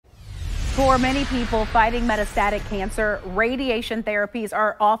For many people fighting metastatic cancer, radiation therapies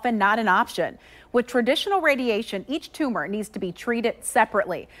are often not an option. With traditional radiation, each tumor needs to be treated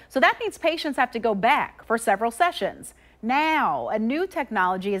separately. So that means patients have to go back for several sessions. Now, a new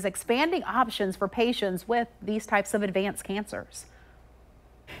technology is expanding options for patients with these types of advanced cancers.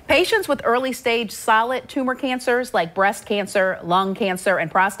 Patients with early stage solid tumor cancers like breast cancer, lung cancer,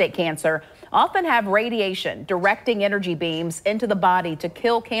 and prostate cancer often have radiation directing energy beams into the body to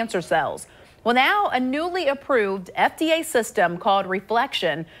kill cancer cells. Well, now a newly approved FDA system called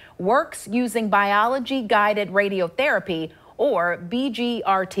Reflexion works using biology-guided radiotherapy, or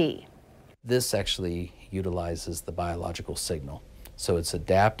B.G.R.T. This actually utilizes the biological signal. So it's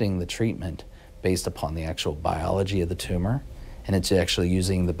adapting the treatment based upon the actual biology of the tumor, and it's actually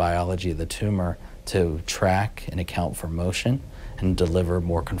using the biology of the tumor to track and account for motion and deliver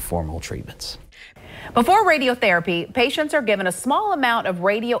more conformal treatments. Before radiotherapy, patients are given a small amount of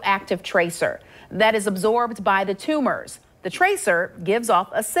radioactive tracer that is absorbed by the tumors. The tracer gives off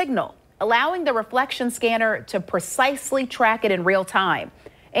a signal, allowing the reflection scanner to precisely track it in real time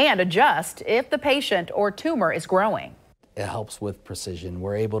and adjust if the patient or tumor is growing. It helps with precision.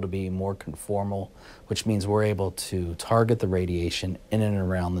 We're able to be more conformal, which means we're able to target the radiation in and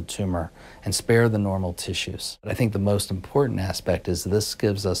around the tumor and spare the normal tissues. But I think the most important aspect is this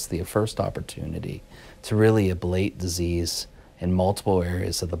gives us the first opportunity to really ablate disease in multiple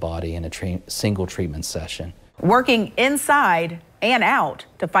areas of the body in a single treatment session. Working inside and out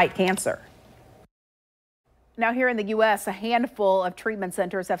to fight cancer. Now, here in the U.S., a handful of treatment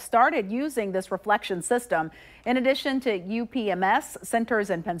centers have started using this Reflexion system. In addition to UPMS, centers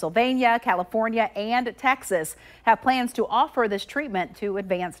in Pennsylvania, California, and Texas have plans to offer this treatment to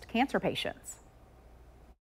advanced cancer patients.